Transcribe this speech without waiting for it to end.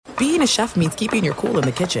being a chef means keeping your cool in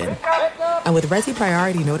the kitchen. And with Resi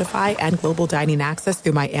Priority Notify and Global Dining Access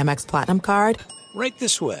through my Amex Platinum card, Right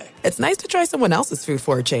this way. it's nice to try someone else's food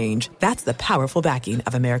for a change. That's the powerful backing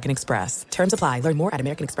of American Express. Terms apply. Learn more at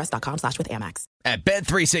americanexpress.com/withAmex. At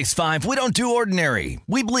Bet365, we don't do ordinary.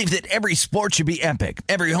 We believe that every sport should be epic.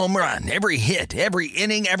 Every home run, every hit, every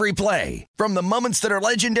inning, every play. From the moments that are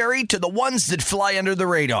legendary to the ones that fly under the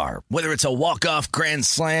radar. Whether it's a walk-off grand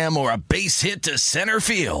slam or a base hit to center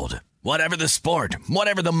field. Whatever the sport,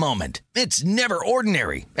 whatever the moment, it's never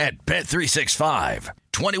ordinary at Bet365.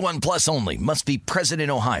 21 plus only. Must be present in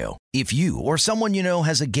Ohio. If you or someone you know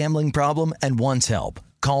has a gambling problem and wants help,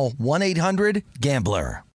 call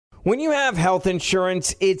 1-800-GAMBLER. When you have health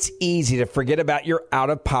insurance, it's easy to forget about your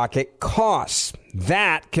out-of-pocket costs.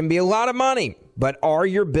 That can be a lot of money. But are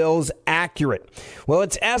your bills accurate? Well,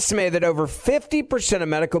 it's estimated that over 50% of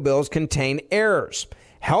medical bills contain errors.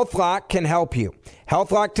 HealthLock can help you.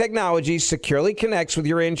 HealthLock technology securely connects with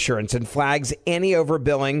your insurance and flags any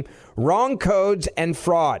overbilling, wrong codes, and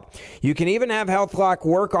fraud. You can even have HealthLock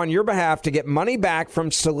work on your behalf to get money back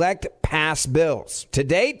from select past bills. To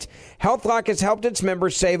date, HealthLock has helped its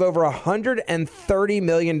members save over $130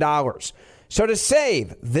 million. So to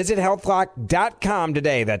save, visit healthlock.com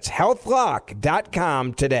today. That's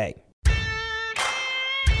healthlock.com today.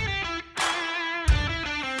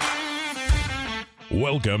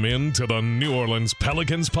 Welcome into the New Orleans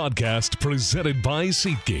Pelicans Podcast presented by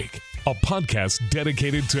SeatGeek, a podcast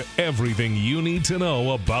dedicated to everything you need to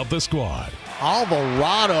know about the squad.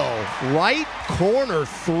 Alvarado, right corner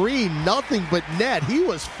three, nothing but net. He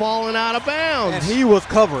was falling out of bounds. And he was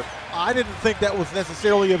covered. I didn't think that was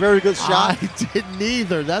necessarily a very good shot. I didn't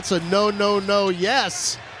either. That's a no,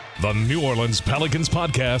 yes. The New Orleans Pelicans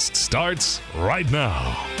Podcast starts right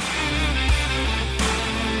now.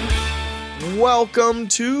 Welcome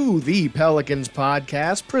to the Pelicans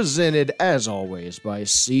Podcast, presented as always by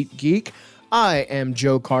SeatGeek. I am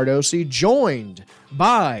Joe Cardosi, joined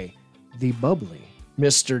by the bubbly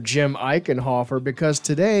Mr. Jim Eichenhofer, because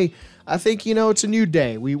today I think, it's a new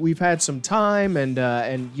day. We've had some time and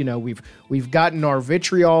we've gotten our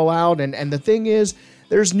vitriol out, and the thing is,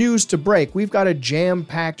 there's news to break. We've got a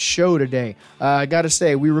jam-packed show today. I got to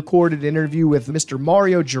say, we recorded an interview with Mr.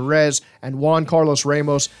 Mario Jerez and Juan Carlos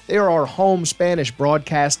Ramos. They are our home Spanish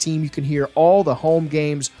broadcast team. You can hear all the home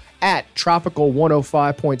games at Tropical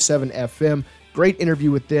 105.7 FM. Great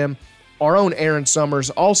interview with them. Our own Aaron Summers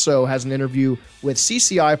also has an interview with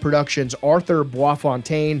CCI Productions' Arthur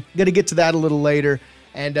Boisfontaine. Going to get to that a little later.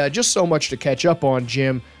 And just so much to catch up on,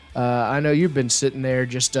 Jim. I know you've been sitting there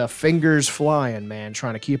just fingers flying, man,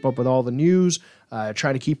 trying to keep up with all the news,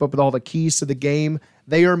 trying to keep up with all the keys to the game.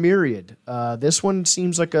 They are myriad. This one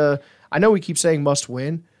seems like I know we keep saying must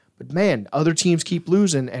win, but man, other teams keep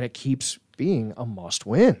losing, and it keeps being a must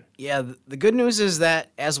win. Yeah, the good news is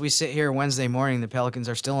that as we sit here Wednesday morning, the Pelicans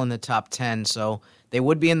are still in the top 10, so they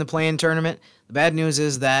would be in the play-in tournament. The bad news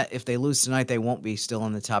is that if they lose tonight, they won't be still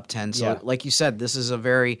in the top 10. So like you said, this is a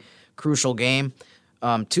very crucial game.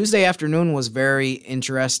 Tuesday afternoon was very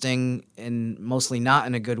interesting and mostly not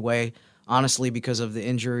in a good way, honestly, because of the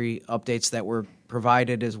injury updates that were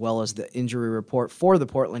provided, as well as the injury report for the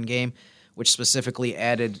Portland game, which specifically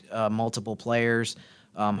added multiple players.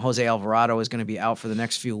 Jose Alvarado is going to be out for the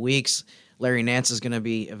next few weeks. Larry Nance is going to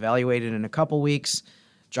be evaluated in a couple weeks.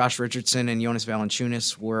 Josh Richardson and Jonas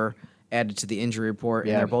Valanciunas were added to the injury report,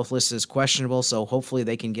 and they're both listed as questionable, so hopefully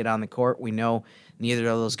they can get on the court. We know neither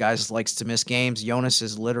of those guys likes to miss games. Jonas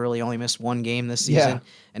has literally only missed one game this season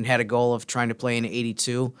and had a goal of trying to play in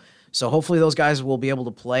 82. So hopefully those guys will be able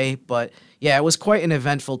to play. But, yeah, it was quite an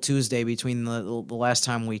eventful Tuesday between the last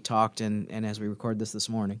time we talked and as we record this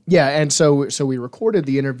morning. Yeah, and so we recorded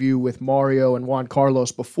the interview with Mario and Juan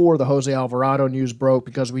Carlos before the Jose Alvarado news broke,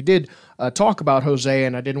 because we did talk about Jose,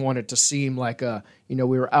 and I didn't want it to seem like we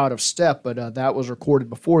were out of step, but that was recorded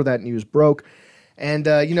before that news broke. And,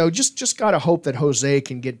 just got to hope that Jose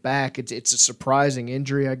can get back. It's a surprising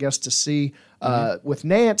injury, I guess, to see. With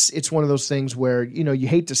Nance, it's one of those things where, you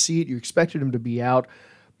hate to see it. You expected him to be out.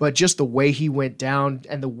 But just the way he went down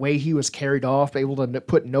and the way he was carried off, able to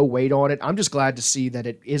put no weight on it, I'm just glad to see that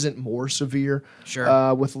it isn't more severe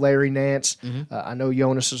with Larry Nance. I know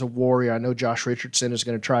Jonas is a warrior. I know Josh Richardson is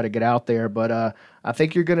going to try to get out there. But I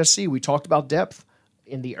think you're going to see, we talked about depth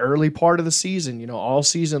in the early part of the season, all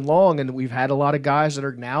season long, and we've had a lot of guys that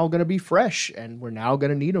are now going to be fresh, and we're now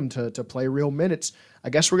going to need them to play real minutes. I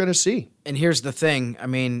guess we're going to see. And here's the thing. I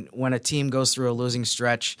mean, when a team goes through a losing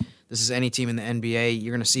stretch, this is any team in the NBA,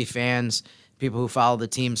 you're going to see fans, people who follow the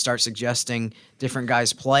team, start suggesting different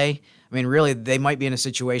guys play. I mean, really, they might be in a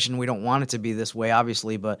situation, we don't want it to be this way,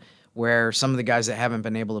 obviously, but where some of the guys that haven't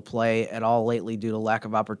been able to play at all lately due to lack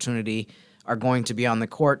of opportunity are going to be on the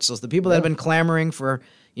court. So it's the people that have been clamoring for,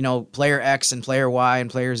 player X and player Y and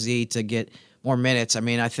player Z to get more minutes. I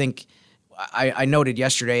mean, I think I noted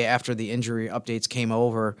yesterday after the injury updates came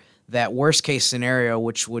over that worst case scenario,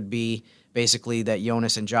 which would be basically that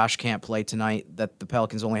Jonas and Josh can't play tonight, that the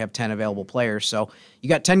Pelicans only have 10 available players. So you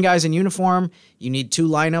got 10 guys in uniform. You need 2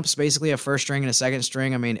 lineups, basically a first string and a second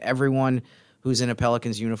string. I mean, everyone who's in a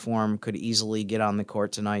Pelicans uniform could easily get on the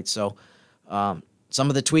court tonight. So some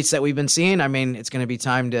of the tweets that we've been seeing, I mean, it's going to be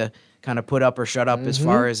time to kind of put up or shut up as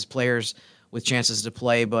far as players with chances to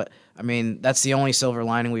play. But, I mean, that's the only silver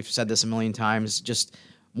lining. We've said this a million times. Just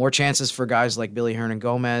more chances for guys like Billy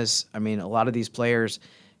Hernangomez. I mean, a lot of these players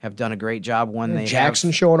have done a great job when they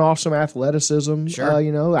Jackson showing off some athleticism,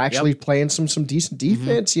 actually playing some decent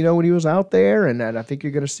defense, when he was out there. And I think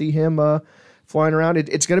you're going to see him flying around.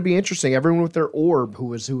 It's going to be interesting. Everyone with their orb who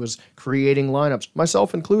was creating lineups,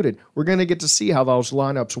 myself included, we're going to get to see how those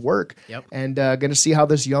lineups work. And going to see how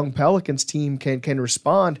this young Pelicans team can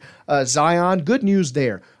respond. Zion, good news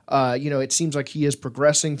there. It seems like he is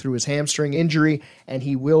progressing through his hamstring injury, and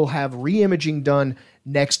he will have re-imaging done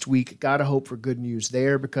next week. Gotta hope for good news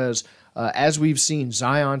there because, as we've seen,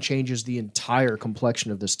 Zion changes the entire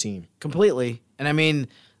complexion of this team. Completely. And I mean,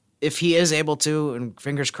 if he is able to, and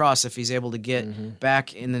fingers crossed, if he's able to get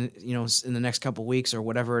back in the next couple weeks or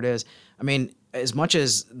whatever it is, I mean, as much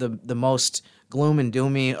as the most gloom and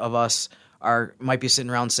doomy of us might be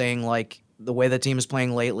sitting around saying like the way the team is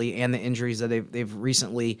playing lately and the injuries that they've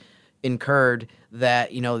recently incurred, that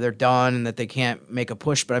they're done and that they can't make a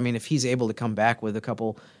push. But I mean, if he's able to come back with a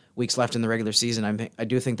couple weeks left in the regular season, I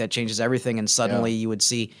do think that changes everything. And suddenly you would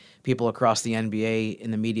see people across the NBA in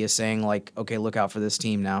the media saying like, okay, look out for this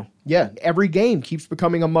team now. Yeah, every game keeps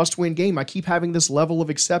becoming a must-win game. I keep having this level of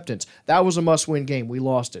acceptance. That was a must-win game. We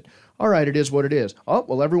lost it. All right, it is what it is. Oh,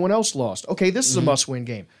 well, everyone else lost. Okay, this is a must-win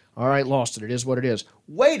game. All right, lost it. It is what it is.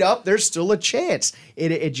 Wait up, there's still a chance.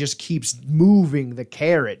 It just keeps moving the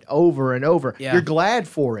carrot over and over. Yeah. You're glad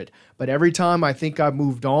for it. But every time I think I've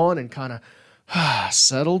moved on and kind of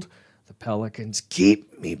settled, the Pelicans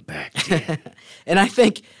keep me back in. And I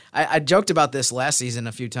think I joked about this last season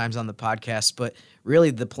a few times on the podcast, but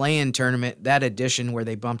really the play-in tournament, that edition where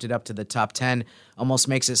they bumped it up to the top 10, almost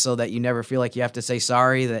makes it so that you never feel like you have to say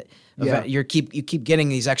sorry, that you keep getting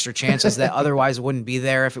these extra chances that otherwise wouldn't be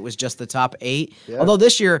there if it was just the top 8. Yeah. Although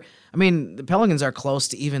this year, I mean, the Pelicans are close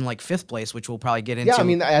to even like 5th place, which we'll probably get into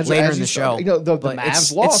later in the show. The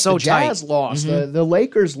Mavs lost, it's so the Jazz lost, the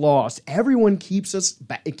Lakers lost. Everyone keeps us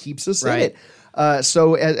in it.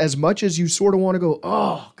 So as much as you sort of want to go,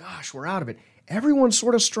 oh gosh, we're out of it, everyone's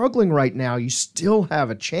sort of struggling right now. You still have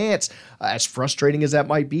a chance. As frustrating as that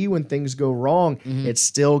might be when things go wrong, it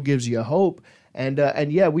still gives you hope. And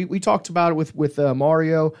yeah, we talked about it with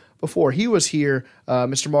Mario before he was here.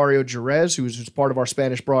 Mr. Mario Jerez, who's part of our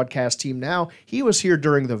Spanish broadcast team now, he was here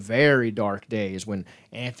during the very dark days when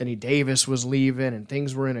Anthony Davis was leaving and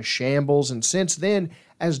things were in a shambles. And since then,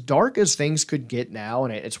 as dark as things could get now,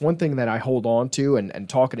 and it's one thing that I hold on to, and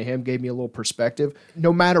talking to him gave me a little perspective,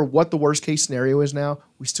 no matter what the worst case scenario is now,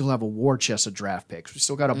 we still have a war chest of draft picks. We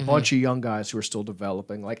still got a bunch of young guys who are still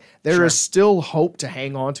developing. Like, there is still hope to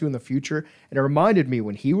hang on to in the future. And it reminded me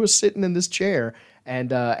when he was sitting in this chair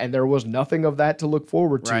and there was nothing of that to look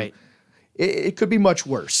forward to. Right. It could be much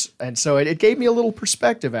worse. And so it gave me a little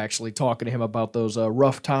perspective, actually, talking to him about those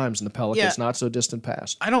rough times in the Pelicans, not so distant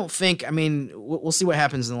past. I don't think, I mean, we'll see what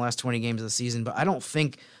happens in the last 20 games of the season, but I don't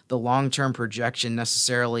think the long-term projection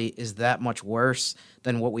necessarily is that much worse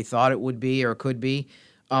than what we thought it would be or could be.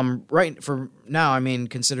 Right for now, I mean,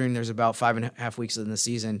 considering there's about 5.5 weeks in the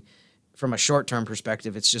season, from a short-term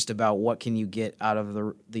perspective, it's just about what can you get out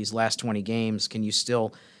of these last 20 games. Can you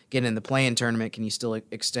still get in the play-in tournament? Can you still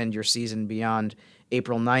extend your season beyond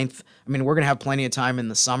April 9th? I mean, we're going to have plenty of time in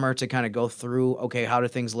the summer to kind of go through, okay, how do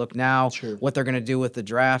things look now, what they're going to do with the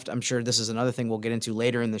draft. I'm sure this is another thing we'll get into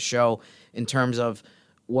later in the show in terms of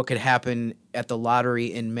what could happen at the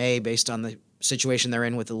lottery in May based on the situation they're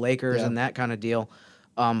in with the Lakers and that kind of deal.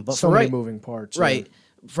 But so many moving parts. Right.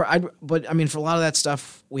 But I mean, for a lot of that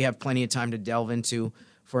stuff, we have plenty of time to delve into.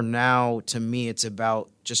 For now, to me, it's about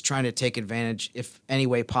just trying to take advantage, if any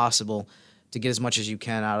way possible, to get as much as you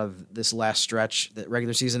can out of this last stretch. The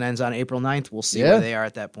regular season ends on April 9th. We'll see where they are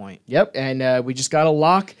at that point. Yep, and we just got to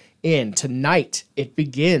lock in. Tonight, it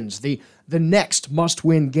begins. The next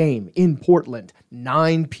must-win game in Portland,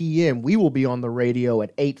 9 p.m. We will be on the radio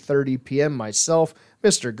at 8:30 p.m. Myself,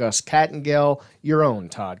 Mr. Gus Kattengell, your own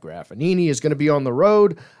Todd Graffinini is going to be on the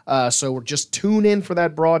road. So we're just tune in for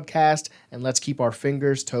that broadcast, and let's keep our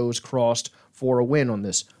fingers, toes crossed for a win on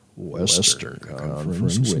this Western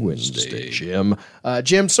Conference Wednesday, Jim.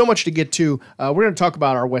 Jim, so much to get to. We're going to talk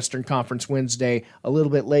about our Western Conference Wednesday a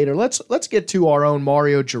little bit later. Let's get to our own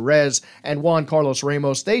Mario Jerez and Juan Carlos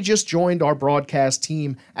Ramos. They just joined our broadcast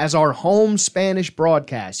team as our home Spanish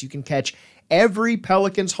broadcast. You can catch every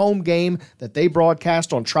Pelicans home game that they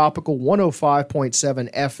broadcast on Tropical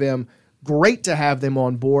 105.7 FM. Great to have them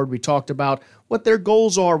on board. We talked about what their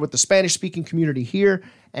goals are with the Spanish-speaking community here,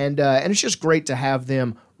 and it's just great to have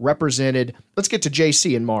them represented. Let's get to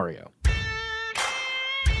JC and Mario.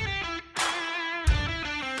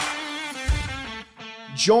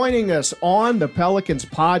 Joining us on the Pelicans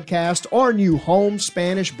Podcast, our new home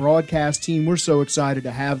Spanish broadcast team. We're so excited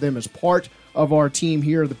to have them as part of our team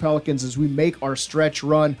here at the Pelicans as we make our stretch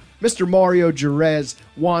run. Mr. Mario Jerez,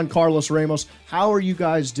 Juan Carlos Ramos, how are you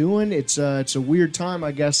guys doing? It's a weird time,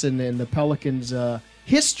 I guess, in the Pelicans'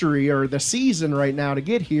 history or the season right now to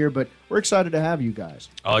get here, but we're excited to have you guys.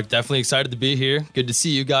 Oh, definitely excited to be here. Good to see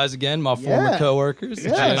you guys again, my former coworkers,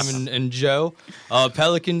 Jim and Joe.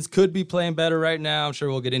 Pelicans could be playing better right now. I'm sure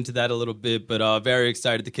we'll get into that a little bit, but very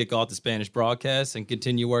excited to kick off the Spanish broadcast and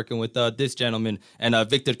continue working with this gentleman and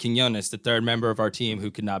Victor Quiñones, the third member of our team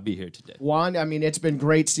who could not be here today. Juan, I mean, it's been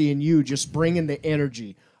great seeing you just bringing the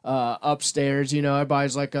energy upstairs. You know,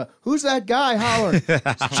 everybody's like, who's that guy hollering?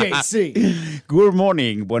 It's JC. Good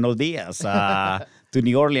morning. Buenos dias. To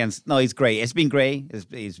New Orleans. No, it's great. It's been great.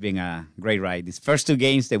 It's been a great ride. These first two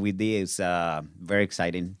games that we did is very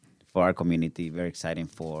exciting for our community, very exciting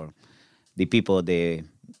for the people that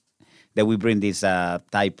we bring this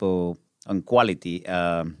type of quality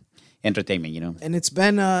entertainment, you know. And it's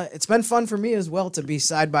been fun for me as well to be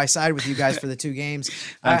side by side with you guys for the two games.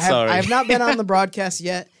 I have not been on the broadcast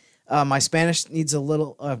yet. My Spanish needs a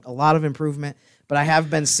lot of improvement, but I have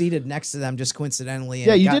been seated next to them just coincidentally.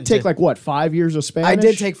 Yeah, you did take 5 years of Spanish? I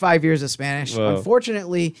did take 5 years of Spanish. Whoa.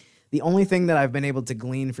 Unfortunately, the only thing that I've been able to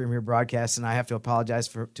glean from your broadcast, and I have to apologize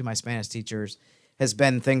to my Spanish teachers, has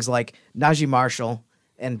been things like Najee Marshall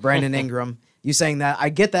and Brandon Ingram. You saying that, I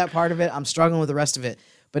get that part of it. I'm struggling with the rest of it.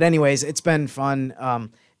 But anyways, it's been fun.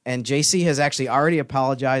 And JC has actually already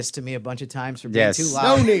apologized to me a bunch of times for being too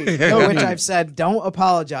loud. No need. Which I've said, don't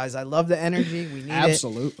apologize. I love the energy. We need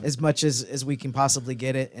Absolutely. it as much as we can possibly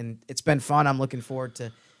get it. And it's been fun. I'm looking forward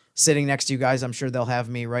to sitting next to you guys. I'm sure they'll have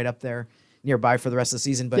me right up there nearby for the rest of the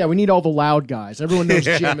season. But yeah, we need all the loud guys. Everyone knows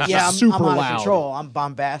Jim is super I'm out loud. of control. I'm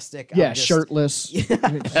bombastic. Yeah, I'm just shirtless.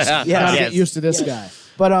 Yeah. Get used to this guy.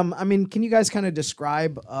 But I mean, can you guys kind of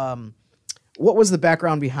describe what was the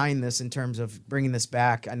background behind this in terms of bringing this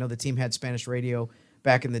back? I know the team had Spanish radio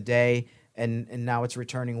back in the day, and now it's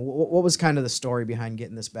returning. What was kind of the story behind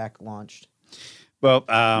getting this back launched? Well,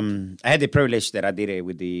 I had the privilege that I did it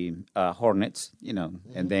with the Hornets, you know,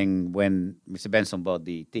 and then when Mr. Benson bought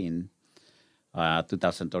the team,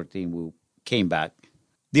 2013, we came back.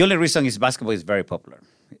 The only reason is basketball is very popular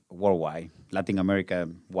worldwide. Latin America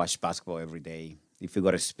watch basketball every day. If you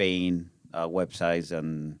go to Spain, websites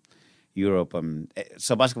and Europe,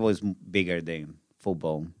 so basketball is bigger than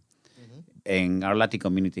football, and our Latin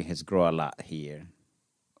community has grown a lot here.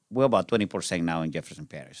 We're about 20% now in Jefferson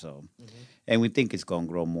Parish, so and we think it's going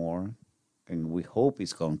to grow more, and we hope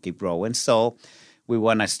it's going to keep growing. So we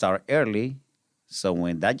want to start early, so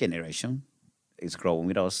when that generation is growing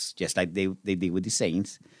with us, just like they did with the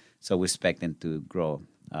Saints, so we expect them to grow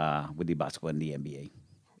with the basketball in the NBA.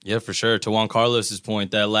 Yeah, for sure. To Juan Carlos's point,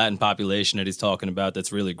 that Latin population that he's talking about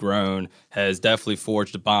that's really grown has definitely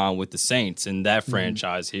forged a bond with the Saints and that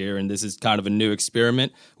franchise here. And this is kind of a new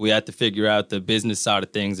experiment. We have to figure out the business side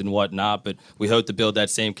of things and whatnot, but we hope to build that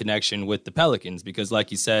same connection with the Pelicans because, like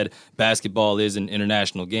you said, basketball is an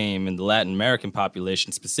international game, and the Latin American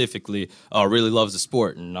population specifically really loves the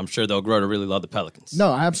sport, and I'm sure they'll grow to really love the Pelicans.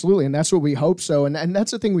 No, absolutely, and that's what we hope so. And that's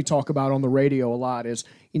the thing we talk about on the radio a lot is,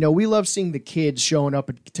 you know, we love seeing the kids showing up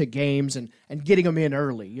to games and getting them in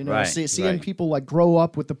early. You know, seeing people like grow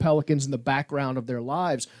up with the Pelicans in the background of their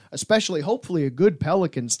lives, especially hopefully a good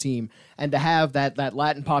Pelicans team, and to have that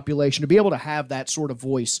Latin population, to be able to have that sort of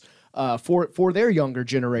voice for their younger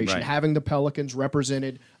generation, having the Pelicans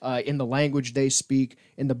represented in the language they speak,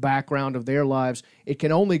 in the background of their lives, it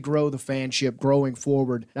can only grow the fanship growing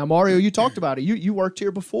forward. Now, Mario, you talked about it. You worked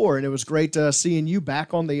here before, and it was great seeing you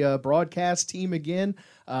back on the broadcast team again.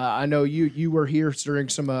 I know you were here during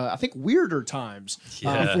some, I think, weirder times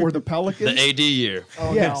for the Pelicans. The AD year.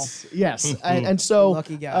 Oh, yes. And so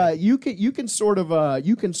Lucky guy. you can sort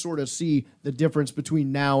of see the difference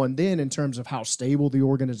between now and then in terms of how stable the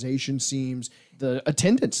organization seems, the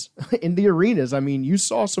attendance in the arenas. I mean, you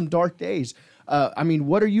saw some dark days. I mean,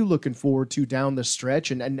 what are you looking forward to down the stretch,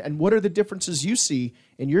 and what are the differences you see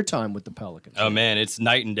in your time with the Pelicans? Oh, man, it's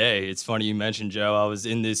night and day. It's funny you mentioned, Joe. I was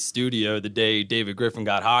in this studio the day David Griffin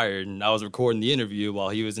got hired, and I was recording the interview while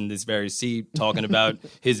he was in this very seat talking about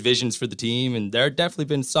his visions for the team. And there have definitely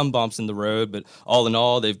been some bumps in the road, but all in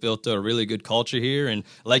all, they've built a really good culture here. And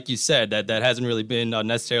like you said, that hasn't really been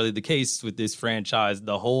necessarily the case with this franchise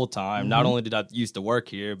the whole time. Not only did I used to work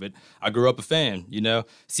here, but I grew up a fan,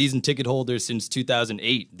 season ticket holder since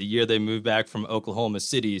 2008, the year they moved back from Oklahoma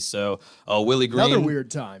City. So Willie Green. Another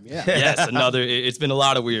weird time, yeah. Yes, it's been a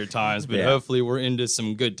lot of weird times, but hopefully we're into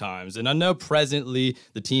some good times. And I know presently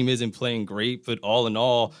the team isn't playing great, but all in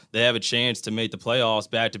all, they have a chance to make the playoffs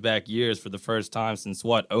back-to-back years for the first time since,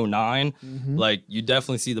 2009? Like, you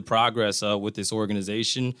definitely see the progress with this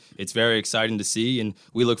organization. It's very exciting to see, and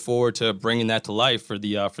we look forward to bringing that to life for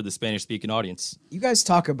the Spanish-speaking audience. You guys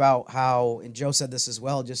talk about how, and Joe said this as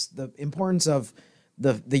well, just the importance of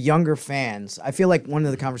the younger fans. I feel like one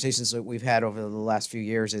of the conversations that we've had over the last few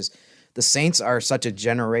years is the Saints are such a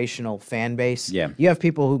generational fan base. Yeah. You have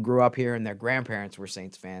people who grew up here and their grandparents were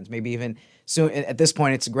Saints fans. Maybe even so at this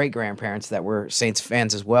point it's great-grandparents that were Saints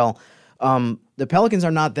fans as well. The Pelicans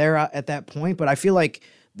are not there at that point, but I feel like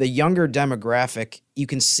the younger demographic, you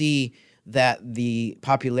can see that the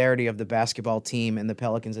popularity of the basketball team and the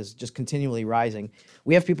Pelicans is just continually rising.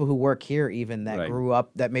 We have people who work here even that grew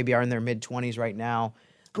up, that maybe are in their mid-20s right now,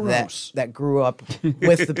 that grew up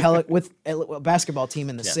with with a basketball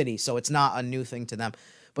team in the city, so it's not a new thing to them.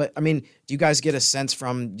 But, I mean, do you guys get a sense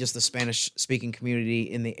from just the Spanish-speaking community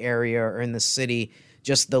in the area or in the city,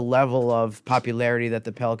 just the level of popularity that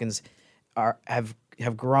the Pelicans have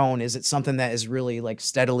grown? Is it something that is really,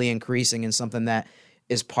 steadily increasing and something that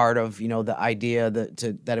is part of, the idea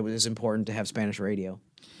that it was important to have Spanish radio?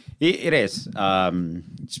 It is.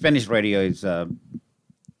 Spanish radio is,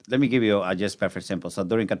 let me give you a just perfect example. So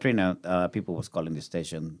during Katrina, people was calling the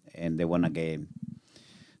station and they won a game.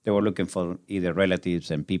 They were looking for either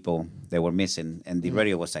relatives and people they were missing, and the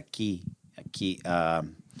radio was a key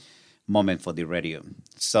moment for the radio.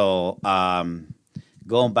 So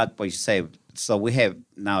going back what you say, so we have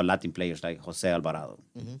now Latin players like Jose Alvarado.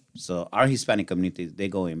 So our Hispanic community, they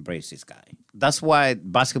go embrace this guy. That's why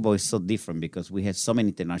basketball is so different, because we have so many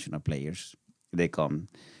international players. They come.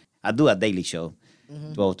 I do a daily show,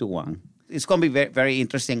 12 to 1. It's going to be very, very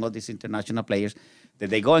interesting, all these international players, that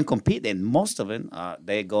they go and compete, and most of them,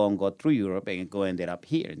 they go through Europe and go ended up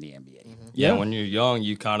here in the NBA. Yeah, when you're young,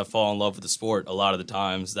 you kind of fall in love with the sport a lot of the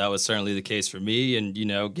times. That was certainly the case for me. And,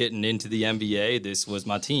 getting into the NBA, this was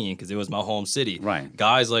my team because it was my home city. Right.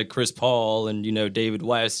 Guys like Chris Paul and, David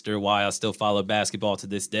West are why I still follow basketball to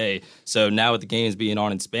this day. So now with the games being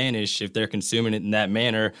on in Spanish, if they're consuming it in that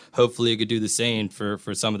manner, hopefully it could do the same for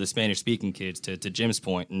some of the Spanish-speaking kids, to Jim's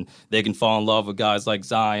point. And they can fall in love with guys like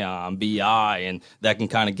Zion, B.I., and that can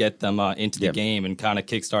kind of get them into the game and kind of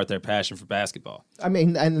kickstart their passion for basketball. I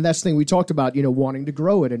mean, and that's the thing we talked about, wanting to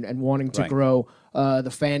grow it and wanting to grow the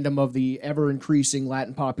fandom of the ever-increasing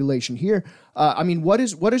Latin population here. I mean, what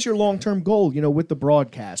is your long-term goal, with the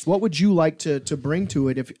broadcast? What would you like to bring to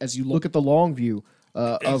it as you look at the long view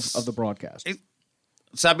of the broadcast?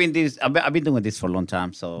 So I've been doing this for a long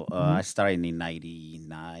time. So I started in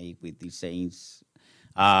 '99 with the Saints,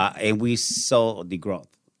 and we saw the growth.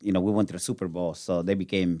 We went to the Super Bowl, so they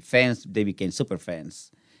became fans. They became super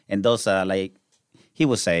fans, and those are like he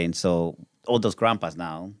was saying. So all those grandpas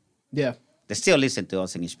now, they still listen to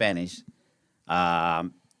us in Spanish.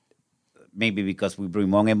 Maybe because we bring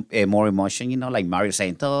more emotion, like Mario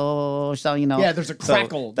saying touchdown, Yeah, there's a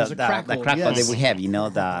crackle. The crackle that we have,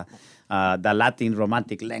 the Latin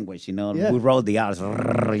romantic language, we roll the R's,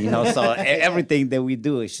 so everything that we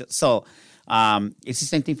do is so. It's the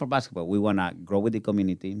same thing for basketball. We want to grow with the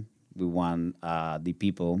community. We want the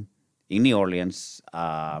people in New Orleans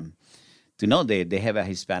to know they have a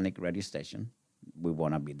Hispanic radio station. We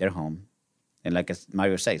want to be their home. And like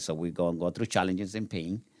Mario says, so we go through challenges and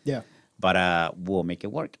pain. Yeah. But we'll make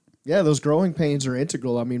it work. Yeah, those growing pains are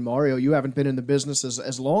integral. I mean, Mario, you haven't been in the business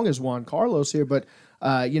as long as Juan Carlos here, but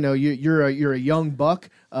you're a young buck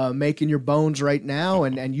making your bones right now,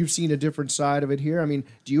 and you've seen a different side of it here. I mean,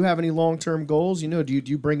 do you have any long-term goals? Do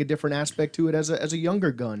you bring a different aspect to it as a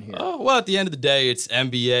younger gun here? Oh, well, at the end of the day, it's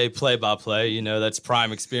NBA play-by-play. That's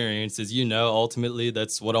prime experience. As you know, ultimately,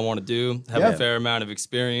 that's what I want to do. Have a fair amount of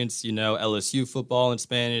experience. LSU football in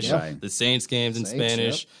Spanish, the Saints games in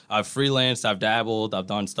Spanish. I've freelanced, I've dabbled, I've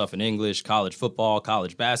done stuff in English, college football,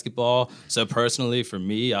 college basketball. So personally, for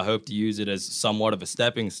me, I hope to use it as somewhat of a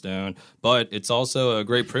stepping stone, but it's also a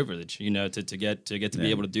great privilege, to get to be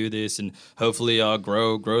able to do this and hopefully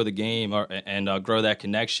grow the game and grow that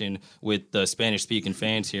connection with the Spanish-speaking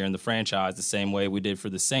fans here in the franchise the same way we did for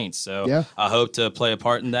the Saints. So I hope to play a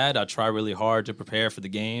part in that. I try really hard to prepare for the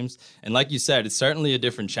games. And like you said, it's certainly a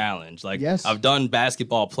different challenge. I've done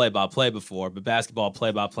basketball play-by-play before, but basketball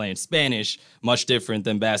play-by-play in Spanish, much different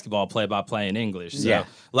than basketball play-by-play in English. So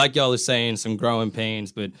like y'all are saying, some growing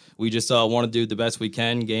pains, but we just want to do the best we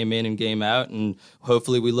can, game in and game out, and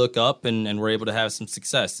hopefully we look up and we're able to have some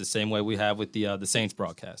success the same way we have with the Saints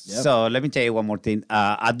broadcast. Yep. So let me tell you one more thing.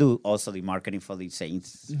 I do also the marketing for the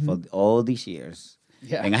Saints for all these years.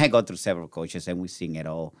 Yeah. And I had gone through several coaches and we've seen it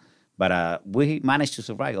all. But we managed to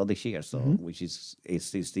survive all these years, so which is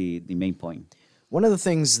the main point. One of the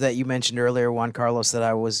things that you mentioned earlier, Juan Carlos, that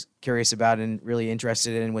I was curious about and really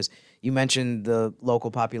interested in was you mentioned the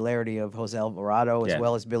local popularity of Jose Alvarado as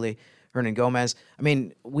well as Billy Hernan Gomez. I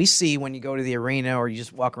mean, we see when you go to the arena or you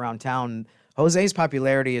just walk around town, Jose's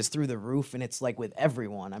popularity is through the roof, and it's like with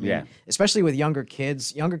everyone. I mean, especially with younger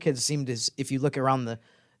kids. Younger kids seem to, if you look around the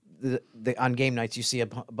on game nights, you see a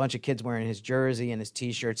bunch of kids wearing his jersey and his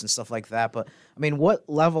T-shirts and stuff like that. But, I mean, what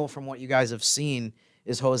level from what you guys have seen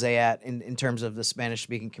is Jose at in terms of the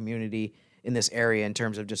Spanish-speaking community in this area, in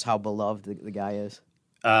terms of just how beloved the guy is?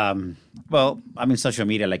 Well, I'm in social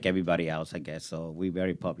media like everybody else, I guess. So we're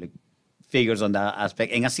very public figures on that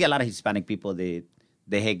aspect. And I see a lot of Hispanic people, they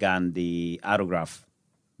have gotten the autograph.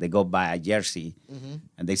 They go buy a jersey,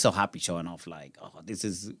 and they're so happy showing off like, oh, this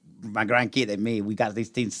is my grandkid and me. We got this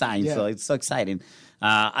thing signed, so it's so exciting.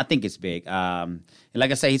 I think it's big. And like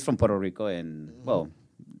I said, he's from Puerto Rico, and, well,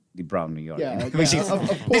 the brown New York. He's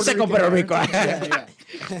from Puerto Rico.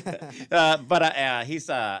 But he's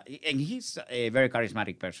a very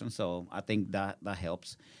charismatic person, so I think that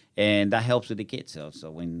helps. And that helps with the kids.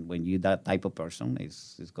 So when you're that type of person,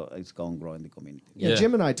 it's going to grow in the community. Yeah,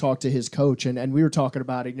 Jim and I talked to his coach, and we were talking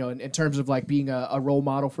about it, in terms of like being a role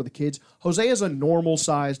model for the kids. Jose is a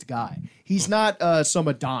normal-sized guy. He's not some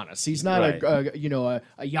Adonis. He's not a Giannis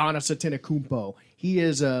Antetokounmpo. He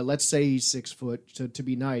is, let's say he's 6 foot to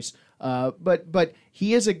be nice. But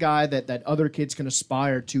he is a guy that other kids can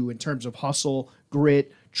aspire to in terms of hustle,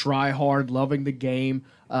 grit, try hard, loving the game.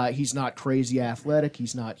 He's not crazy athletic.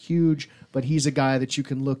 He's not huge, but he's a guy that you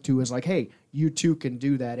can look to as like, hey, you too can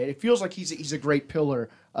do that. And it feels like he's a great pillar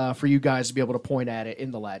for you guys to be able to point at it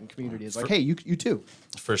in the Latin community. It's like, hey, you too.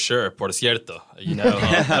 For sure. Por cierto.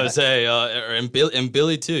 Jose and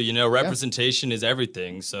Billy too. Representation is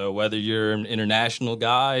everything. So whether you're an international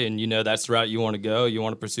guy and, that's the route you want to go, you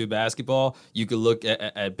want to pursue basketball, you could look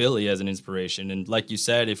at Billy as an inspiration. And like you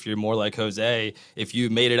said, if you're more like Jose, if you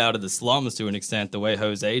made it out of the slums to an extent the way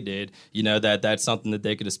Jose did, that's something that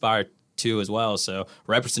they could aspire to as well. So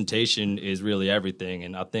representation is really everything.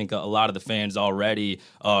 And I think a lot of the fans already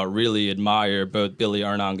really admire both Billy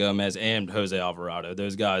Hernan Gomez and Jose Alvarado.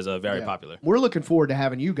 Those guys are very popular. We're looking forward to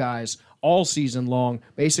having you guys all season long,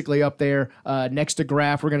 basically up there next to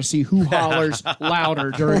Graf. We're going to see who hollers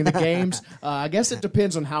louder during the games. I guess it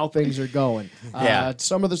depends on how things are going.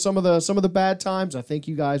 Some of the bad times, I think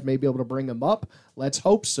you guys may be able to bring them up. Let's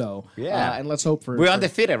hope so. And let's hope for we're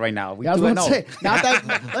undefeated right now.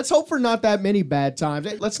 Let's hope for not that many bad times.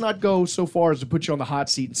 Let's not go so far as to put you on the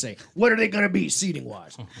hot seat and say, what are they going to be seating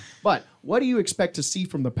wise? But what do you expect to see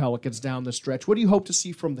from the Pelicans down the stretch? What do you hope to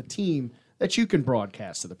see from the team that you can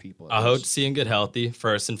broadcast to the people? I hope to see him get healthy,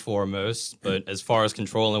 first and foremost. But as far as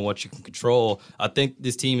controlling what you can control, I think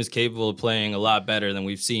this team is capable of playing a lot better than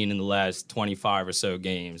we've seen in the last 25 or so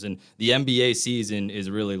games. And the NBA season is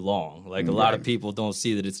really long. Like, a lot of people don't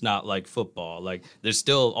see that it's not like football. Like, there's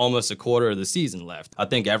still almost a quarter of the season left. I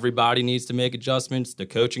think everybody needs to make adjustments. The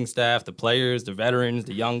coaching staff, the players, the veterans,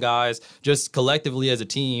 the young guys. Just collectively as a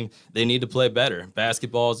team, they need to play better.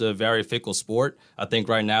 Basketball is a very fickle sport. I think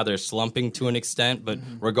right now they're slumping to an extent, but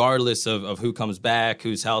regardless of who comes back,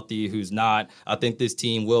 who's healthy, who's not, I think this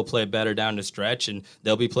team will play better down the stretch, and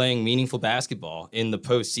they'll be playing meaningful basketball in the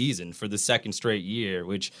postseason for the second straight year,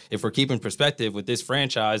 which, if we're keeping perspective with this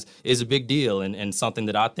franchise, is a big deal and something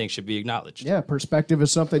that I think should be acknowledged. Yeah, perspective is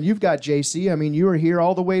something you've got, JC. I mean, you were here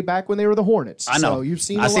all the way back when they were the Hornets. I know. So you've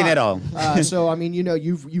seen I've seen it all. So, I mean,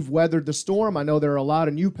 you've weathered the storm. I know there are a lot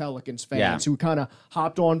of new Pelicans fans who kind of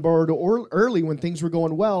hopped on board early when things were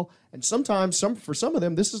going well. And sometimes, for some of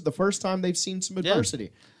them, this is the first time they've seen some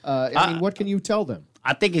adversity. I mean, what can you tell them?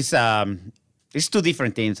 I think it's two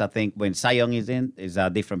different things. I think when Cy Young is in, it's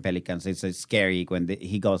different Pelicans. It's scary when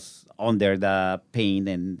he goes under the paint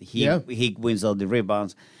and he wins all the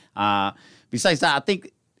rebounds. Besides that, I think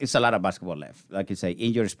it's a lot of basketball left. Like you say,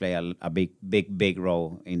 injuries play a big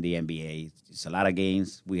role in the NBA. It's a lot of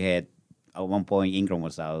games. We had at one point Ingram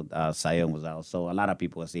was out, Zion was out, so a lot of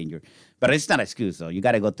people was injured. But it's not an excuse though. You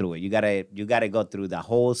got to go through it. You got to go through the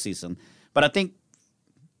whole season. But I think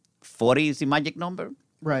 40 is the magic number.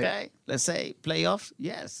 Right. Okay. Let's say playoffs,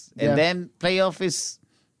 yes. Yeah. And then playoff is,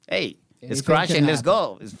 hey, it's Anything crash can and let's happen.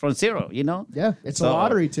 go. It's from zero, Yeah, it's a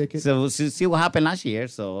lottery ticket. So see what happened last year.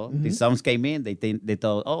 So the Suns came in. They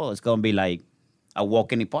thought, oh, it's gonna be like a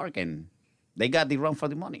walk in the park, and they got the run for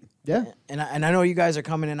the money. Yeah. And I know you guys are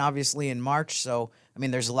coming in obviously in March, so I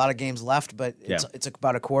mean there's a lot of games left, but it's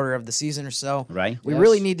about a quarter of the season or so. Right. We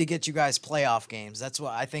really need to get you guys playoff games. That's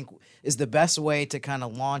what I think is the best way to kind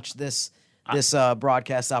of launch this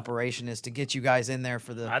broadcast operation, is to get you guys in there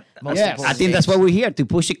for the most important I think that's why we're here, to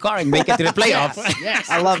push the car and make it to the playoffs. Yes,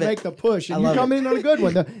 I love it. Make the push. And I you're love coming in on a good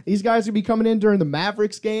one. These guys will be coming in during the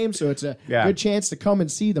Mavericks game, so it's a Yeah. good chance to come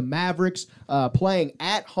and see the Mavericks playing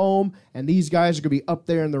at home. And these guys are going to be up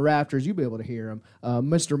there in the rafters. You'll be able to hear them.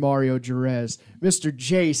 Mr. Mario Jerez, Mr.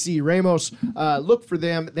 J.C. Ramos. Look for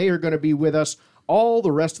them. They are going to be with us all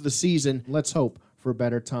the rest of the season. Let's hope for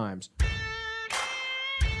better times.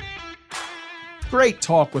 Great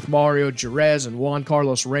talk with Mario Jerez and Juan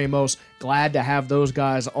Carlos Ramos. Glad to have those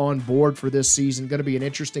guys on board for this season. Going to be an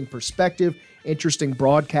interesting perspective, interesting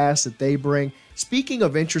broadcast that they bring. Speaking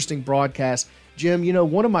of interesting broadcasts, Jim, you know,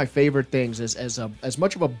 one of my favorite things is as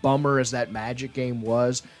much of a bummer as that Magic game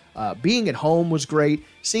was, being at home was great.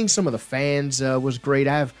 Seeing some of the fans was great.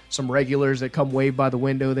 I have some regulars that come wave by the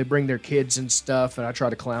window. They bring their kids and stuff, and I try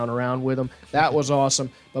to clown around with them. That was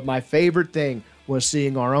awesome. But my favorite thing was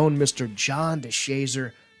seeing our own Mr. John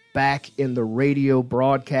DeShazer back in the radio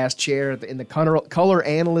broadcast chair in the color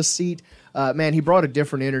analyst seat. Man, he brought a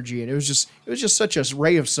different energy, and it was just such a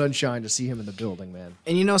ray of sunshine to see him in the building, man.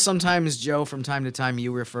 And you know, sometimes, Joe, from time to time,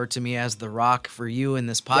 you refer to me as the Rock for you in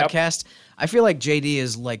this podcast. Yep. I feel like JD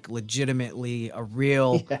is like legitimately a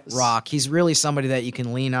real rock. He's really somebody that you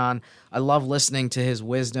can lean on. I love listening to his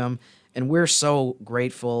wisdom, and we're so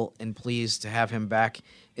grateful and pleased to have him back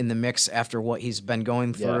in the mix after what he's been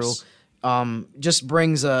going through. Yes. Just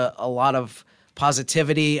brings a lot of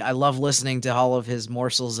positivity. I love listening to all of his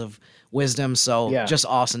morsels of wisdom, so just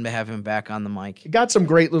awesome to have him back on the mic. He got some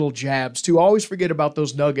great little jabs, too. I always forget about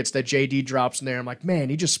those nuggets that JD drops in there. I'm like, man,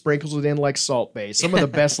 he just sprinkles it in like Salt Bae. Some of the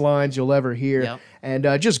best lines you'll ever hear. Yep.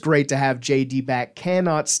 And just great to have JD back.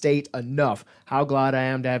 Cannot state enough how glad I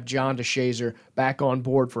am to have John DeShazer back on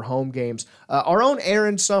board for home games. Our own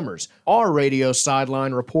Aaron Summers, our radio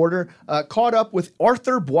sideline reporter, caught up with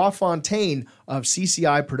Arthur Boisfontaine of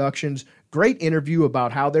CCI Productions. Great interview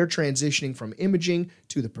about how they're transitioning from imaging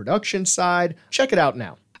to the production side. Check it out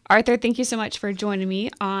now. Arthur, thank you so much for joining me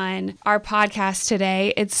on our podcast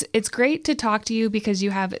today. It's great to talk to you because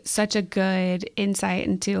you have such a good insight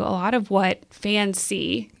into a lot of what fans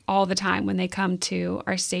see all the time when they come to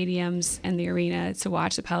our stadiums and the arena to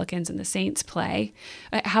watch the Pelicans and the Saints play.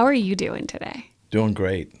 How are you doing today? Doing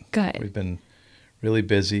great. Good. We've been really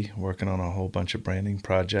busy working on a whole bunch of branding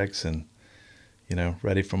projects and,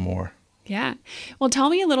 ready for more. Yeah. Well, tell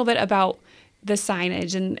me a little bit about the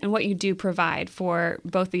signage and what you do provide for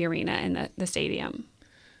both the arena and the stadium.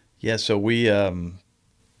 Yeah, so we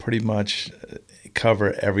pretty much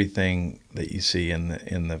cover everything that you see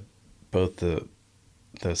in both the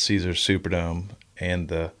Caesars Superdome and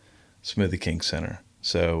the Smoothie King Center.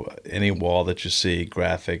 So any wall that you see,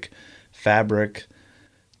 graphic, fabric,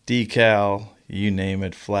 decal, you name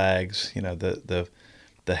it, flags,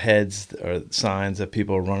 the heads or signs that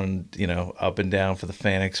people are running, up and down for the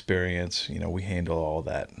fan experience. We handle all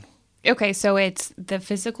that. Okay, so it's the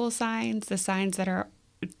physical signs, the signs that are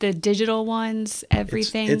the digital ones,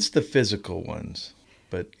 everything. It's the physical ones,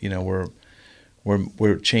 but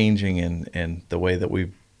we're changing in the way that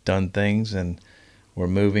we've done things, and we're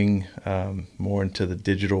moving more into the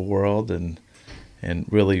digital world and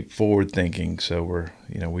really forward thinking. So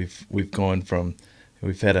we've gone from.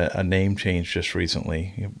 We've had a name change just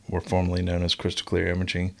recently. We're formerly known as Crystal Clear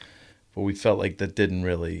Imaging, but we felt like that didn't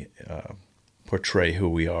really portray who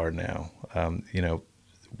we are now.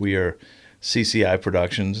 We are CCI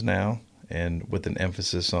Productions now, and with an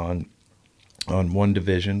emphasis on one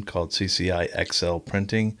division called CCI XL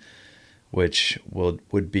Printing, which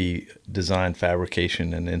would be design,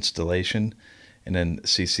 fabrication, and installation, and then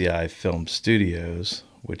CCI Film Studios,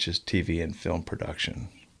 which is TV and film production.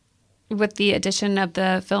 With the addition of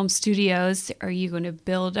the film studios, are you going to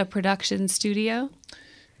build a production studio?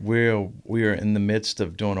 We are in the midst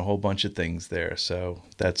of doing a whole bunch of things there, so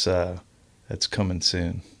that's coming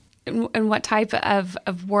soon. And what type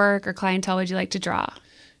of work or clientele would you like to draw?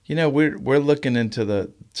 We're looking into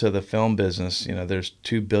the film business. There's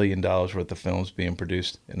 $2 billion worth of films being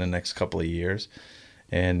produced in the next couple of years,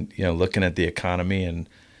 and looking at the economy and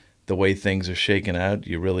the way things are shaking out,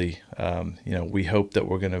 you really, we hope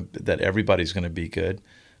that everybody's gonna be good,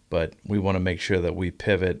 but we want to make sure that we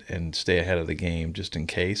pivot and stay ahead of the game just in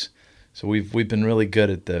case. So we've been really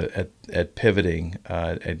good at pivoting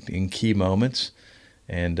in key moments,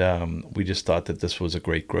 and we just thought that this was a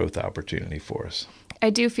great growth opportunity for us. I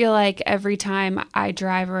do feel like every time I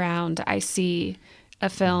drive around, I see a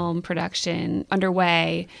film production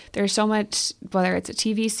underway. There's so much, whether it's a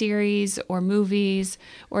TV series or movies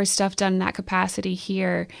or stuff done in that capacity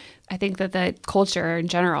here. I think that the culture in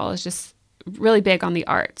general is just really big on the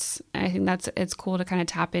arts. And I think it's cool to kind of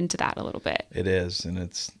tap into that a little bit. It is, and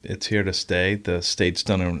it's here to stay. The state's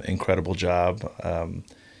done an incredible job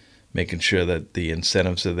making sure that the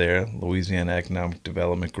incentives are there. Louisiana Economic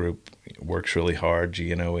Development Group works really hard.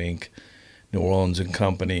 GNO Inc., New Orleans and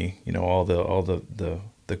Company, all the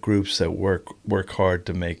groups that work hard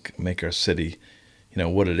to make our city,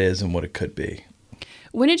 what it is and what it could be.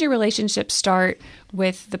 When did your relationship start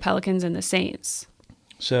with the Pelicans and the Saints?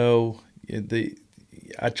 So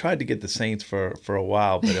I tried to get the Saints for a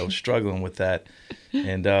while, but I was struggling with that.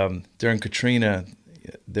 And during Katrina,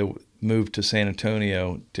 they moved to San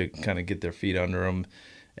Antonio to kind of get their feet under them,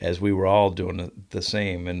 as we were all doing the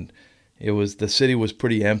same. And the city was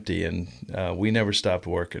pretty empty, and we never stopped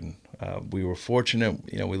working. We were fortunate,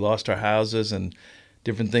 we lost our houses and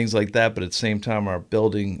different things like that, but at the same time, our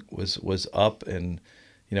building was up, and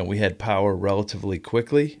we had power relatively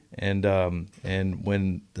quickly. And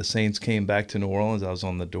when the Saints came back to New Orleans, I was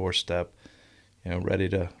on the doorstep, ready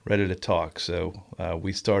to talk. So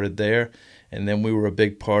we started there, and then we were a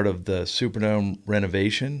big part of the Superdome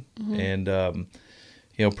renovation, and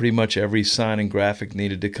pretty much every sign and graphic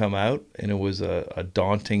needed to come out, and it was a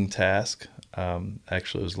daunting task.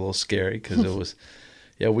 Actually, it was a little scary because it was,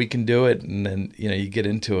 we can do it, and then you get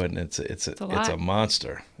into it, and it's a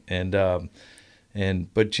monster.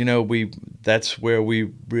 But that's where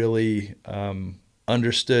we really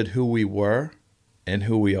understood who we were and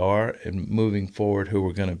who we are, and moving forward who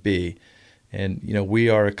we're going to be. And we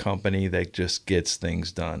are a company that just gets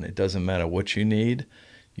things done. It doesn't matter what you need.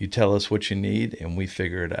 You tell us what you need, and we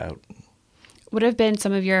figure it out. What have been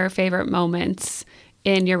some of your favorite moments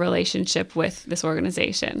in your relationship with this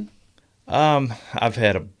organization? I've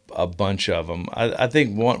had a bunch of them. I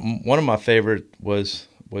think one of my favorite was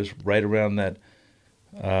right around that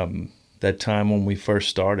time when we first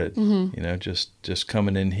started. Just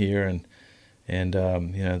coming in here, and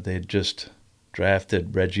they had just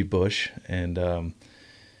drafted Reggie Bush, and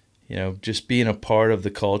just being a part of the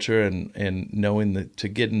culture and knowing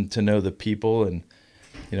getting to know the people. And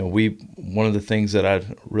one of the things that I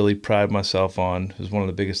really pride myself on, is one of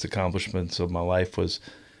the biggest accomplishments of my life, was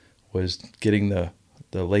getting the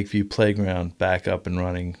Lakeview playground back up and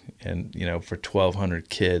running, and for 1,200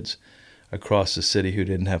 kids across the city who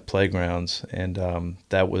didn't have playgrounds. And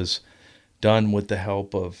that was done with the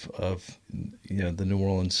help of the New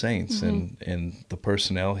Orleans Saints and the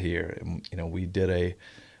personnel here. And we did a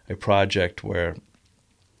project where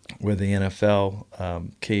the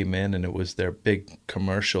NFL came in, and it was their big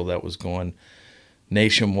commercial that was going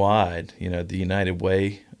nationwide, the United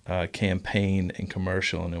Way campaign and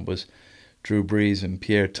commercial, and it was Drew Brees and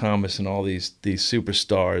Pierre Thomas and all these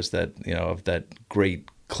superstars that of that great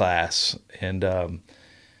class, and the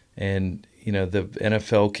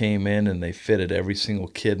NFL came in and they fitted every single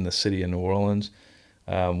kid in the city of New Orleans.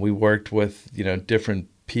 We worked with different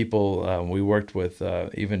people. We worked with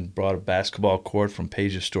even brought a basketball court from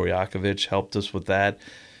Peja Stojakovic, helped us with that,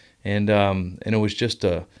 and it was just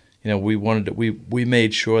we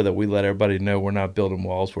made sure that we let everybody know we're not building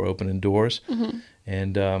walls, we're opening doors,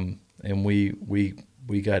 and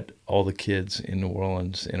we got all the kids in New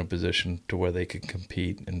Orleans in a position to where they could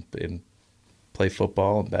compete and play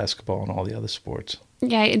football and basketball and all the other sports.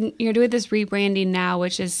 Yeah, and you're doing this rebranding now,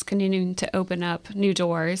 which is continuing to open up new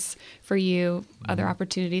doors for you, other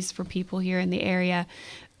opportunities for people here in the area.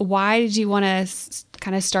 Why did you want to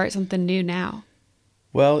kind of start something new now?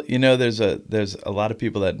 Well, there's a lot of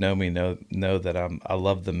people that know me know that I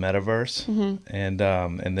love the metaverse,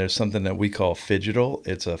 and there's something that we call phygital.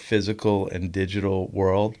 It's a physical and digital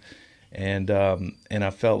world, and I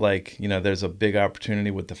felt like there's a big opportunity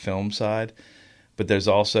with the film side. But there's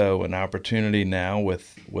also an opportunity now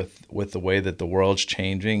with the way that the world's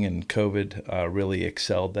changing, and COVID really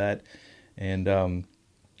excelled that. And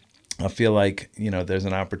I feel like there's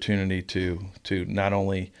an opportunity to not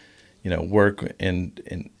only work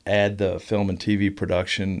and add the film and TV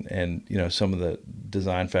production and, some of the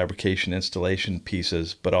design, fabrication, installation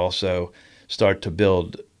pieces, but also start to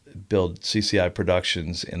build CCI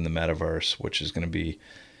productions in the metaverse, which is going to be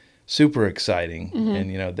super exciting.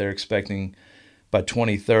 And, they're expecting by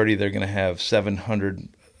 2030, they're going to have 700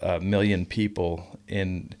 million people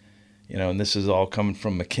in, and this is all coming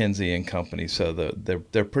from McKinsey and Company. So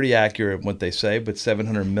they're pretty accurate in what they say, but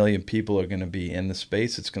 700 million people are going to be in the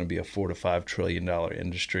space. It's going to be a $4 to $5 trillion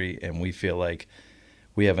industry. And we feel like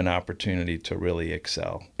we have an opportunity to really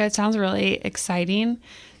excel. It sounds really exciting.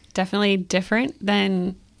 Definitely different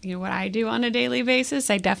than what I do on a daily basis.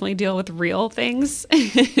 I definitely deal with real things.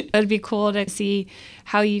 It'd be cool to see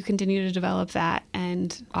how you continue to develop that.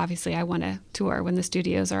 And obviously I want to tour when the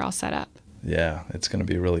studios are all set up. Yeah, it's going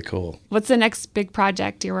to be really cool. What's the next big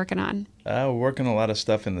project you're working on? We're working a lot of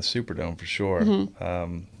stuff in the Superdome for sure.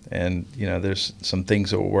 And, there's some things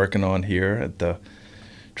that we're working on here at the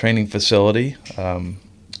training facility.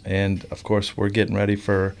 And, of course, we're getting ready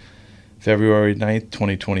for February 9th,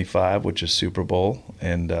 2025, which is Super Bowl.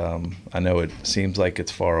 And I know it seems like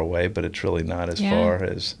it's far away, but it's really not as far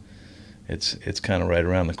as it's kind of right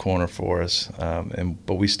around the corner for us.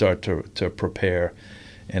 But we start to prepare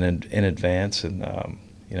in advance. And,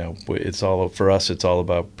 it's all for us, it's all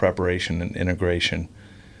about preparation and integration.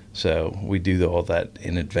 So we do all that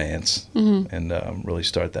in advance and really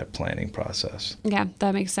start that planning process. Yeah,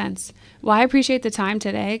 that makes sense. Well, I appreciate the time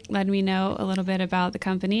today, letting me know a little bit about the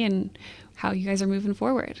company and how you guys are moving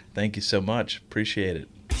forward. Thank you so much. Appreciate it.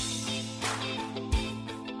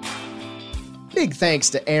 Big thanks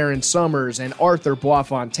to Aaron Summers and Arthur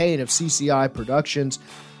Boisfontaine of CCI Productions.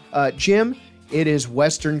 Jim, it is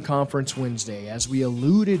Western Conference Wednesday, as we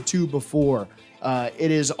alluded to before. It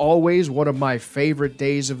is always one of my favorite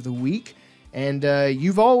days of the week, and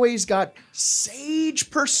you've always got sage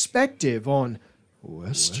perspective on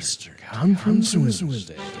Western Conference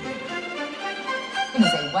Wednesday. It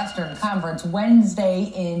is a Western Conference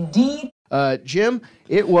Wednesday indeed. Jim,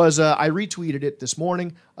 it was, I retweeted it this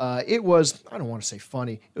morning. It was, I don't want to say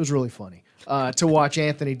funny, it was really funny. To watch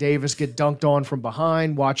Anthony Davis get dunked on from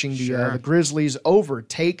behind, watching the Grizzlies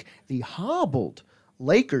overtake the hobbled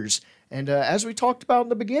Lakers. And as we talked about in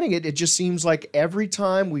the beginning, it just seems like every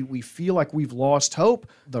time we feel like we've lost hope,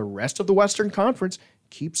 the rest of the Western Conference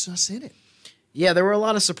keeps us in it. Yeah, there were a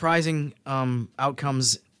lot of surprising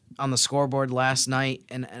outcomes on the scoreboard last night.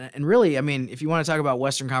 And really, I mean, if you want to talk about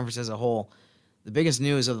Western Conference as a whole, the biggest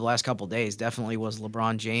news of the last couple of days definitely was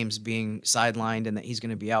LeBron James being sidelined and that he's going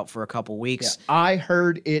to be out for a couple weeks. Yeah, I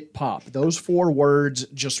heard it pop. Those 4 words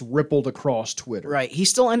just rippled across Twitter. Right. He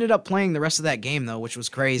still ended up playing the rest of that game, though, which was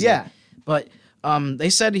crazy. Yeah. But they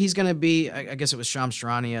said he's going to be, I guess it was Shams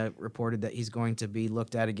Charania reported that he's going to be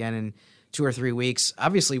looked at again in 2 or 3 weeks.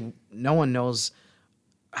 Obviously, no one knows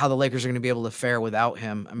how the Lakers are going to be able to fare without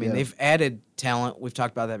him. I mean, they've added talent. We've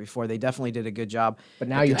talked about that before. They definitely did a good job. But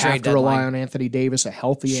now you have to rely on Anthony Davis, a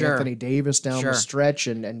healthy Anthony Davis down the stretch,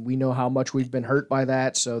 and we know how much we've been hurt by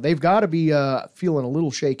that. So they've got to be feeling a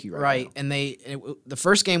little shaky right now. And the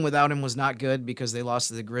first game without him was not good because they lost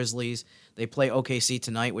to the Grizzlies. They play OKC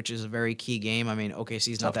tonight, which is a very key game. I mean,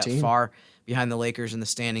 OKC's not that far behind the Lakers in the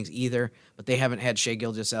standings either, but they haven't had Shai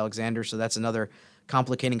Gilgeous-Alexander, so that's another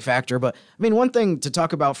complicating factor. But I mean, one thing to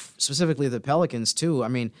talk about specifically the Pelicans too. I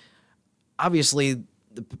mean, obviously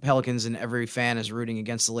the Pelicans and every fan is rooting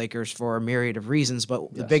against the Lakers for a myriad of reasons,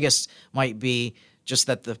 but the biggest might be just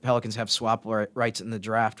that the Pelicans have swap rights in the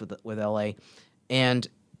draft with LA. And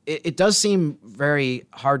it does seem very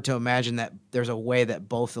hard to imagine that there's a way that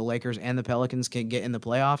both the Lakers and the Pelicans can get in the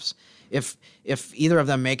playoffs. If either of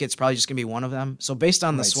them make it, it's probably just going to be one of them. So based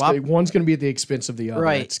on the swap... One's going to be at the expense of the other.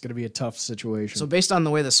 Right. It's going to be a tough situation. So based on the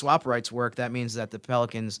way the swap rights work, that means that the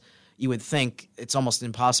Pelicans, you would think it's almost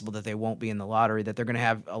impossible that they won't be in the lottery, that they're going to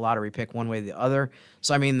have a lottery pick one way or the other.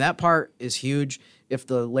 So, I mean, that part is huge. If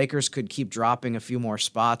the Lakers could keep dropping a few more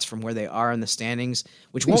spots from where they are in the standings,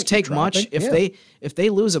 which won't take much. If they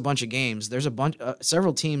lose a bunch of games, there's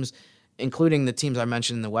several teams, including the teams I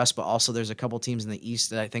mentioned in the West, but also there's a couple teams in the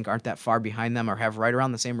East that I think aren't that far behind them or have right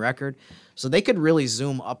around the same record. So they could really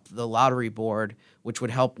zoom up the lottery board, which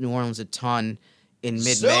would help New Orleans a ton in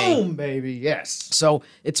mid-May. Zoom, baby, yes. So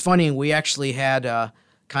it's funny, we actually had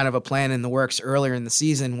kind of a plan in the works earlier in the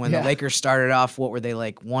season when the Lakers started off, what were they,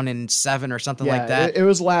 like 1-7 or something like that? It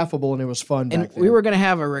was laughable and it was fun back then. We were going to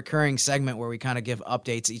have a recurring segment where we kind of give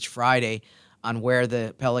updates each Friday on where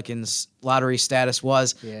the Pelicans' lottery status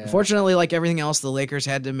was. Yeah. Unfortunately, like everything else, the Lakers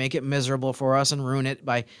had to make it miserable for us and ruin it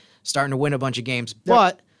by starting to win a bunch of games.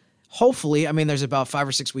 But hopefully, I mean, there's about 5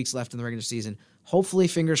 or 6 weeks left in the regular season. Hopefully,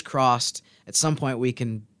 fingers crossed, at some point we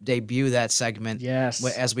can debut that segment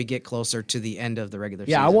as we get closer to the end of the regular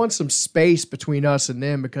season. Yeah, I want some space between us and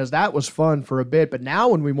them because that was fun for a bit. But now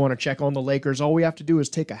when we want to check on the Lakers, all we have to do is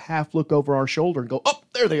take a half look over our shoulder and go, oh,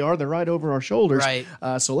 there they are. They're right over our shoulders. Right.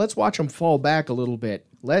 So let's watch them fall back a little bit.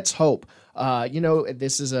 Let's hope.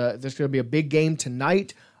 This is going to be a big game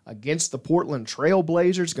tonight against the Portland Trail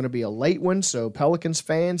Blazers. It's going to be a late one, so Pelicans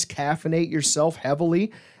fans, caffeinate yourself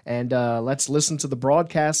heavily. And let's listen to the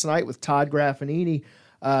broadcast tonight with Todd Graffinini.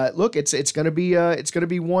 Look, it's going to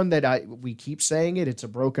be one that we keep saying it. It's a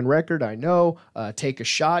broken record, I know. Take a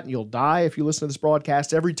shot and you'll die if you listen to this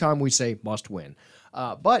broadcast every time we say must win.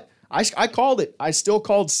 But I called it. I still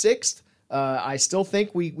called sixth. I still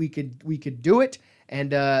think we could do it.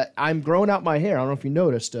 And I'm growing out my hair. I don't know if you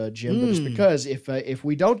noticed, Jim, but it's because if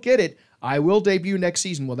we don't get it, I will debut next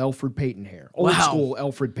season with Elfrid Payton hair. Old school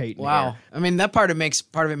Elfrid Payton hair. I mean, that part of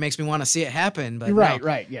it makes me want to see it happen. But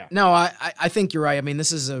right, yeah. No, I think you're right. I mean,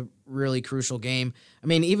 this is a really crucial game. I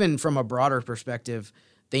mean, even from a broader perspective,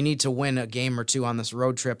 they need to win a game or two on this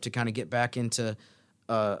road trip to kind of get back into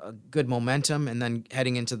a good momentum and then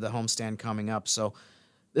heading into the homestand coming up. So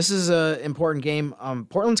this is an important game.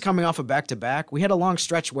 Portland's coming off a back-to-back. We had a long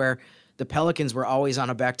stretch where the Pelicans were always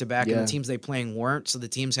on a back-to-back, and the teams they playing weren't, so the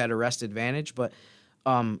teams had a rest advantage. But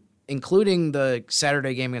including the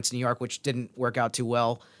Saturday game against New York, which didn't work out too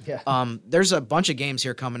well, there's a bunch of games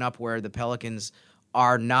here coming up where the Pelicans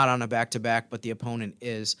are not on a back-to-back, but the opponent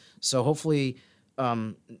is. So hopefully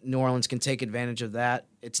New Orleans can take advantage of that.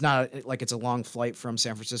 It's not like it's a long flight from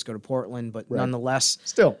San Francisco to Portland, but nonetheless.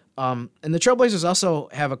 Still. And the Trailblazers also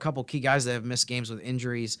have a couple key guys that have missed games with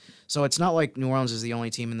injuries. So it's not like New Orleans is the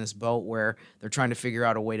only team in this boat where they're trying to figure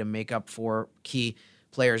out a way to make up for key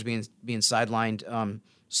players being sidelined.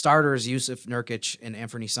 Starters, Yusuf Nurkic and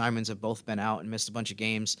Anthony Simons have both been out and missed a bunch of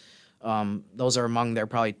games. Those are among their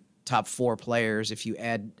probably top 4 players if you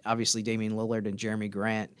add, obviously, Damian Lillard and Jeremy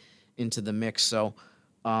Grant into the mix. So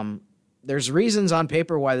there's reasons on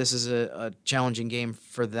paper why this is a challenging game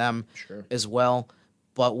for them as well.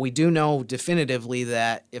 But we do know definitively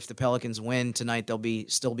that if the Pelicans win tonight, they'll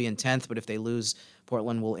still be in 10th. But if they lose,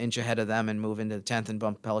 Portland will inch ahead of them and move into 10th and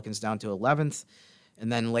bump Pelicans down to 11th.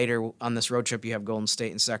 And then later on this road trip, you have Golden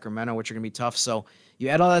State and Sacramento, which are going to be tough. So you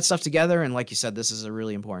add all that stuff together, and like you said, this is a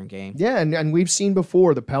really important game. Yeah, and we've seen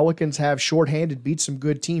before the Pelicans have shorthanded, beat some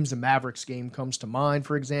good teams. The Mavericks game comes to mind,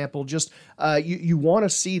 for example. Just you want to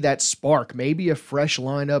see that spark, maybe a fresh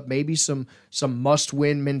lineup, maybe some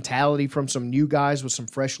must-win mentality from some new guys with some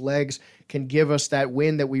fresh legs can give us that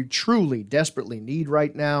win that we truly, desperately need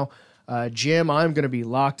right now. Jim, I'm going to be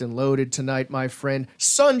locked and loaded tonight, my friend.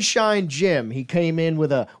 Sunshine Jim. He came in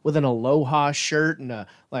with an Aloha shirt and a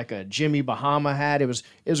Jimmy Bahama hat. It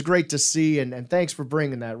was great to see, and thanks for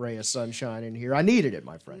bringing that ray of sunshine in here. I needed it,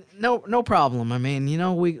 my friend. No problem. I mean,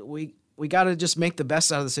 we got to just make the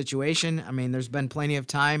best out of the situation. I mean, there's been plenty of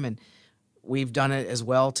time, and we've done it as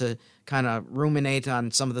well to kind of ruminate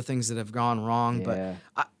on some of the things that have gone wrong. Yeah.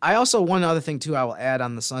 But I also, one other thing too, I will add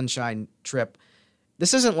on the Sunshine trip.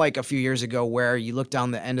 This isn't like a few years ago where you look down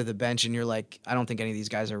the end of the bench and you're like, I don't think any of these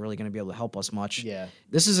guys are really going to be able to help us much. Yeah.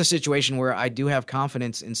 This is a situation where I do have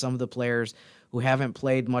confidence in some of the players who haven't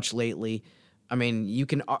played much lately. I mean,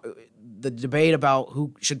 the debate about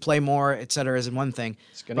who should play more, et cetera, is one thing.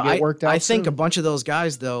 It's going to get worked out I think soon. a bunch of those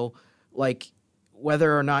guys, though, like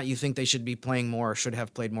whether or not you think they should be playing more or should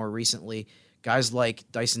have played more recently, guys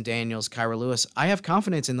like Dyson Daniels, Kyra Lewis, I have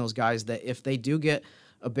confidence in those guys that if they do get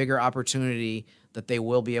a bigger opportunity, that they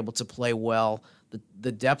will be able to play well.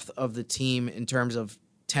 The depth of the team in terms of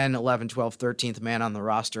 10, 11, 12, 13th man on the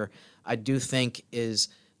roster, I do think is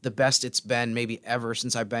the best it's been maybe ever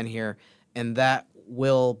since I've been here, and that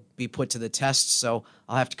will be put to the test. So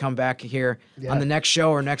I'll have to come back here on the next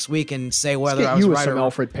show or next week and say whether I was right or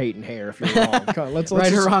wrong. Elfrid Payton hair if you're wrong. Let's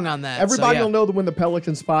right or wrong on that. Everybody will know that when the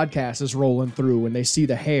Pelicans podcast is rolling through, when they see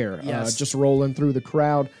the hair just rolling through the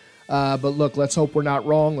crowd. But look, let's hope we're not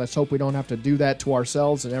wrong. Let's hope we don't have to do that to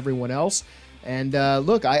ourselves and everyone else. And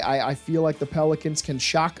look, I feel like the Pelicans can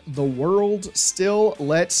shock the world still.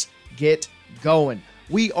 Let's get going.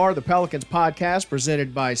 We are the Pelicans Podcast,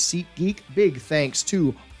 presented by SeatGeek. Big thanks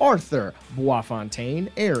to Arthur Boisfontaine,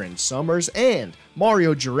 Aaron Summers, and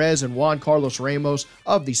Mario Jerez and Juan Carlos Ramos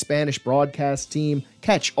of the Spanish broadcast team.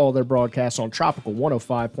 Catch all their broadcasts on Tropical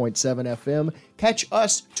 105.7 FM. Catch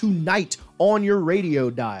us tonight on your radio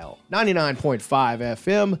dial, 99.5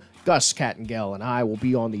 FM. Gus Kattengell and I will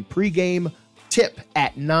be on the pregame tip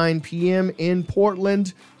at 9 p.m. in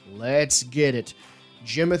Portland. Let's get it.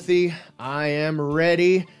 Jimothy, I am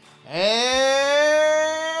ready. And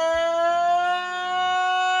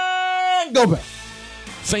Go back.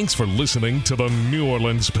 Thanks for listening to the New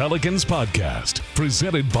Orleans Pelicans Podcast,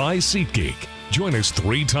 presented by SeatGeek. Join us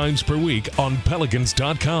 3 times per week on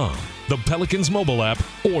Pelicans.com, the Pelicans mobile app,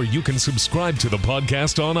 or you can subscribe to the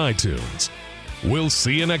podcast on iTunes. We'll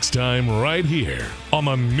see you next time right here on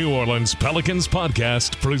the New Orleans Pelicans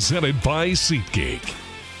Podcast, presented by SeatGeek.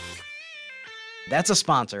 That's a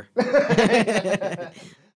sponsor.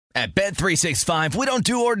 At Bet365, we don't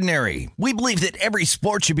do ordinary. We believe that every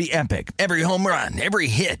sport should be epic. Every home run, every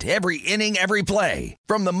hit, every inning, every play.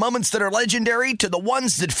 From the moments that are legendary to the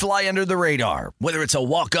ones that fly under the radar. Whether it's a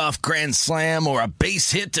walk-off grand slam or a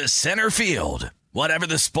base hit to center field. Whatever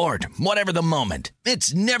the sport, whatever the moment,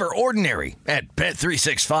 it's never ordinary at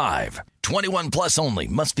Bet365. 21 plus only.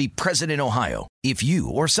 Must be present in Ohio. If you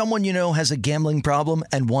or someone you know has a gambling problem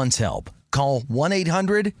and wants help, call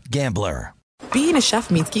 1-800-GAMBLER. Being a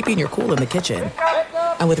chef means keeping your cool in the kitchen.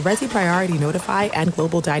 And with Resi Priority Notify and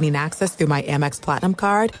Global Dining Access through my Amex Platinum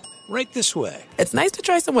card, right this way. It's nice to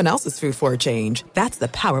try someone else's food for a change. That's the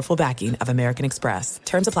powerful backing of American Express.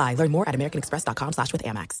 Terms apply. Learn more at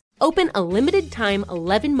americanexpress.com/withAmex. Open a limited-time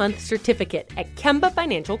 11-month certificate at Kemba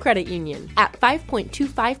Financial Credit Union. At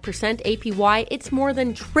 5.25% APY, it's more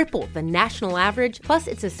than triple the national average, plus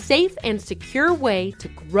it's a safe and secure way to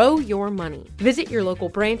grow your money. Visit your local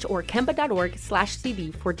branch or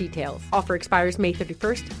kemba.org/CD for details. Offer expires May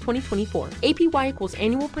 31st, 2024. APY equals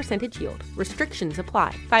annual percentage yield. Restrictions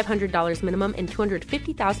apply. $500 minimum and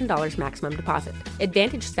 $250,000 maximum deposit.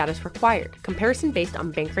 Advantage status required. Comparison based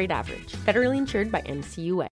on bank rate average. Federally insured by NCUA.